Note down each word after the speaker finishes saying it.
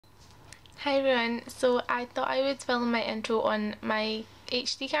Hi everyone, so I thought I would film my intro on my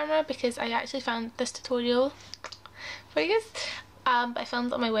HD camera because I actually found this tutorial for you guys. But I filmed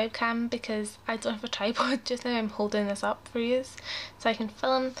it on my webcam because I don't have a tripod just now. I'm holding this up for you so I can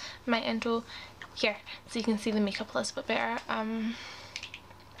film my intro here so you can see the makeup a little bit better.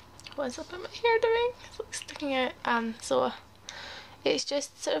 What is up with my hair doing? It's like sticking out. So it's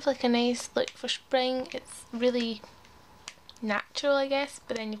just sort of like a nice look for spring. It's really natural, I guess,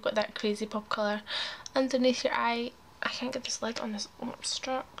 but then you've got that crazy pop colour underneath your eye. I can't get this lid on this. Oh, I'm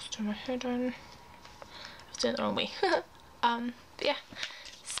stuck. Let's turn my hair down. I was doing it the wrong way. But yeah,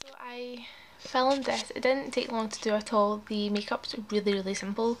 so I filmed this. It didn't take long to do at all. The makeup's really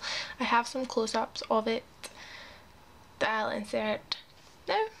simple. I have some close-ups of it that I'll insert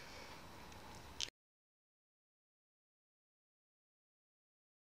now.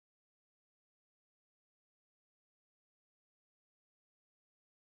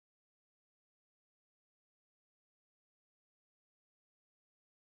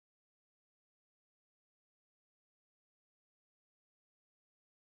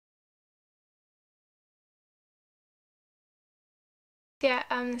 Yeah,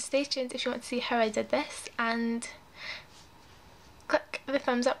 stay tuned if you want to see how I did this, and click the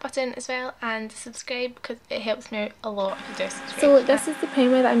thumbs up button as well and subscribe because it helps me out a lot if you do subscribe. So this is the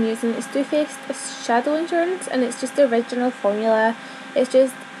primer that I'm using. It's Too Faced Shadow Insurance and it's just the original formula. It's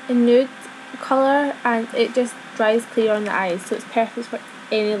just a nude colour and it just dries clear on the eyes, so it's perfect for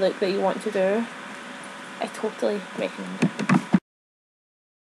any look that you want to do. I totally recommend it.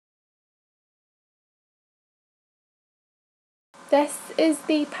 This is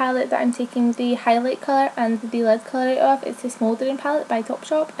the palette that I'm taking the highlight colour and the lid colour out of. It's the Smouldering palette by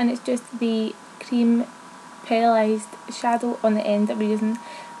Topshop and it's just the cream pearlised shadow on the end that we're using.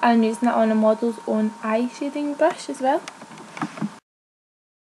 I'm using it on a model's own eye shading brush as well.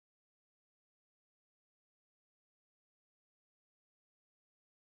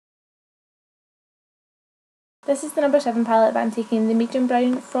 This is the number 7 palette that I'm taking the medium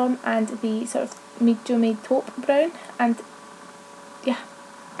brown from and the sort of medium taupe brown, and yeah.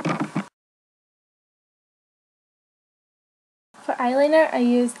 For eyeliner I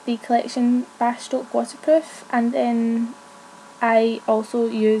used the Collection Bash Stroke Waterproof, and then I also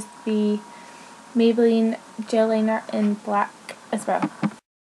used the Maybelline gel liner in black as well.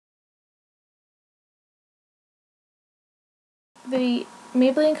 The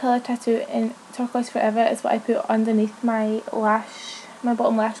Maybelline Colour Tattoo in Turquoise Forever is what I put underneath my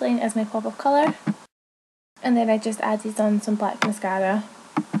bottom lash line as my pop of colour. And then I just added on some black mascara.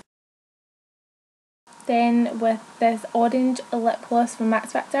 Then with this orange lip gloss from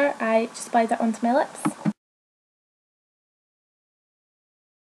Max Factor, I just applied that onto my lips.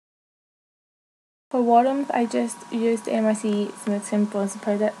 For warmth, I just used NYC Smooth Skin Bronzer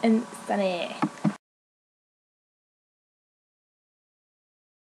Powder in Sunny.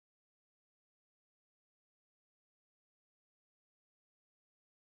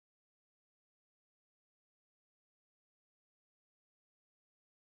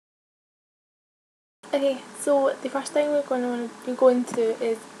 Okay, so the first thing we're going to do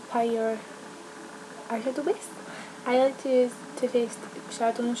is apply your eyeshadow base. I like to use Too Faced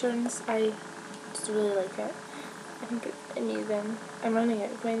Shadow Insurance. I just really like it. I think it's amazing. I'm running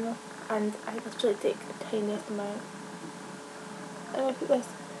out of mine though, and I literally take the tiniest amount. And I put this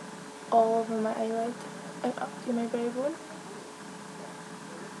all over my eyelid and up to my brow bone.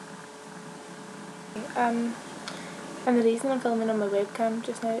 And the reason I'm filming on my webcam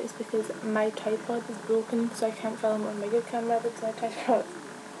just now is because my tripod is broken, so I can't film on my good camera because my tripod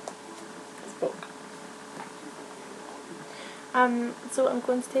is broke. So I'm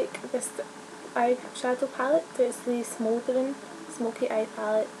going to take this eyeshadow palette. It's the Smouldering Smoky Eye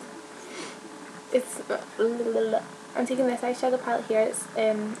palette. I'm taking this eyeshadow palette here. It's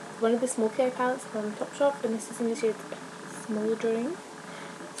one of the Smoky Eye palettes from Topshop, and this is in the shade Smouldering.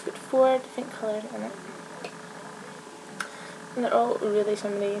 It's got 4 different colours in it, and they're all really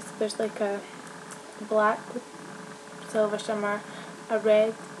shimmery. So there's like a black with silver shimmer, a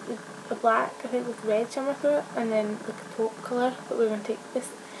red, a black I think with red shimmer through it, and then like a taupe colour. But we're going to take this,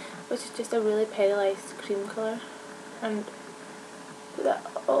 which is just a really pearlised cream colour, and put that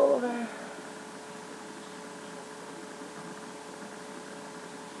all over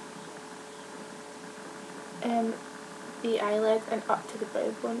the eyelid and up to the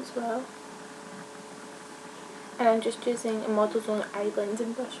brow bone as well. And I'm just using a Model's Own eye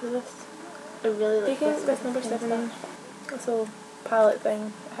blending brush for this. I really like this number 7 little palette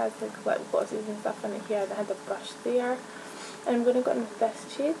thing. It has like lip glosses and stuff in it here, and I had a brush there. And I'm going to go in with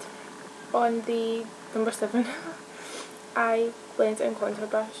this shade on the number 7 I blend it in contour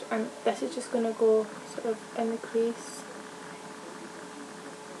brush, and this is just going to go sort of in the crease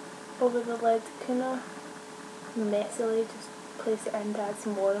over the lid, kind of messily, just place it in to add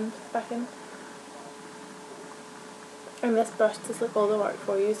some warmth back in. And this brush does like all the work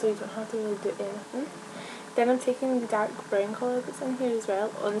for you, so you don't have to really do anything. Then I'm taking the dark brown colour that's in here as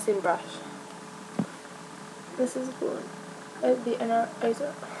well on the same brush. This is going out the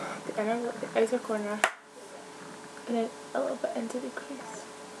outer corner, and then a little bit into the crease.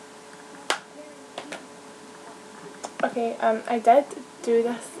 Okay, I did do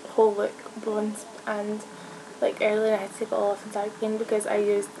this whole look once, and like earlier I had to take it all off and start again because I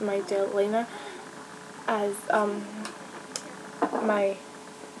used my gel liner as my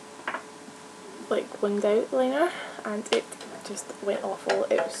like wound out liner, and it just went awful.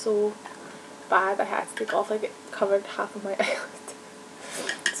 It was so bad I had to take it off, like it covered half of my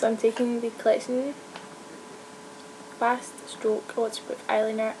eyelid. So I'm taking the Collection Fast Stroke Waterproof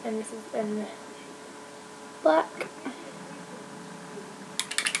Eyeliner, and this is in black.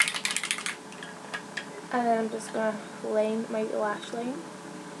 And then I'm just going to line my lash line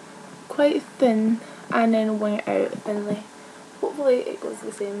quite thin and then wing it out thinly. Hopefully it goes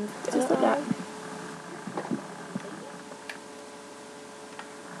the same, just like that.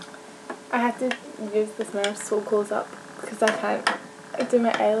 I had to use this mirror so close up because I can't do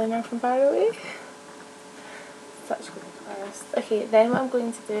my eyeliner from far away. Such good artist. Okay, then what I'm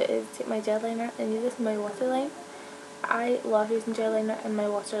going to do is take my gel liner and use this in my waterline. I love using gel liner in my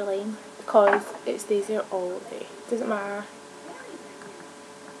waterline because it stays here all day. Doesn't matter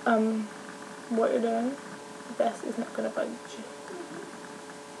what you're doing, this is not going to budge.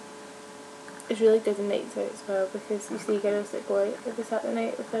 It's really good in nights out as well, because you see girls that go out at the start of the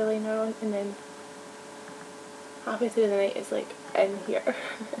night with their liner on, and then halfway through the night it's like in here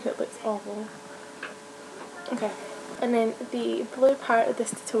and it looks awful. Okay, and then the blue part of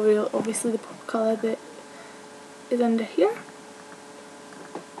this tutorial, obviously the pop colour that is under here.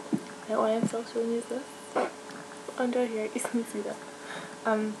 And all I'm still showing you is this. Under here you can see that.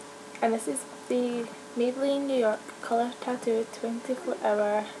 And this is the Maybelline New York Colour Tattoo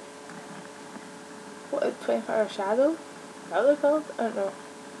 24-hour 24-hour shadow? Is that what they're called? I don't know.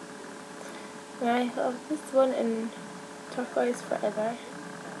 And I have this one in Turquoise Forever,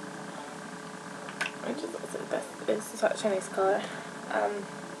 which is also, this is such a nice colour. And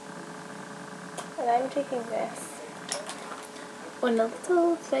I'm taking this on a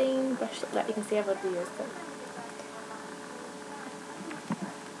little fine brush like that. You can see I've already used it.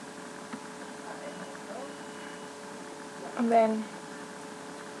 And then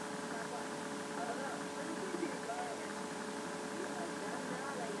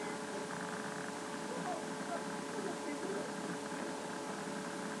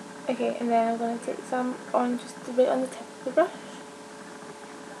okay, and then I'm going to take some on just right on the tip of the brush.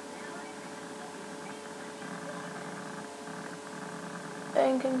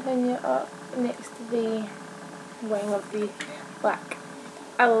 And continue up next to the wing of the black.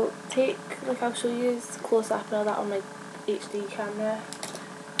 I'll show you close up and all that on my HD camera,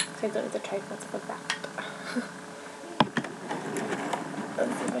 because I don't need a tripod for that.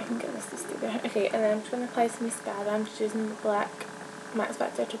 Let's see if I can get this to stay there. Okay, and then I'm just going to apply some mascara. I'm just using the black Max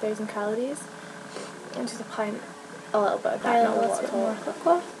Factor 2000 Calories. I'm just applying a little bit of that, not a lot at all. Lip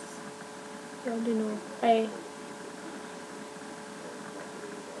gloss. You already know.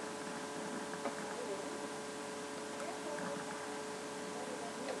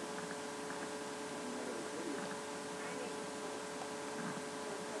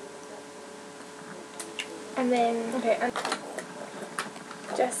 And then, okay, I'm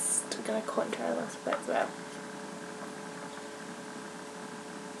just going to contour a little bit as well.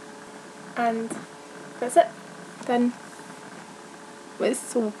 And that's it. Done. It's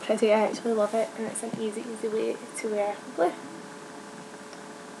so pretty, I actually love it, and it's an easy way to wear blue.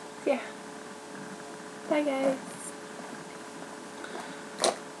 So yeah. Bye guys.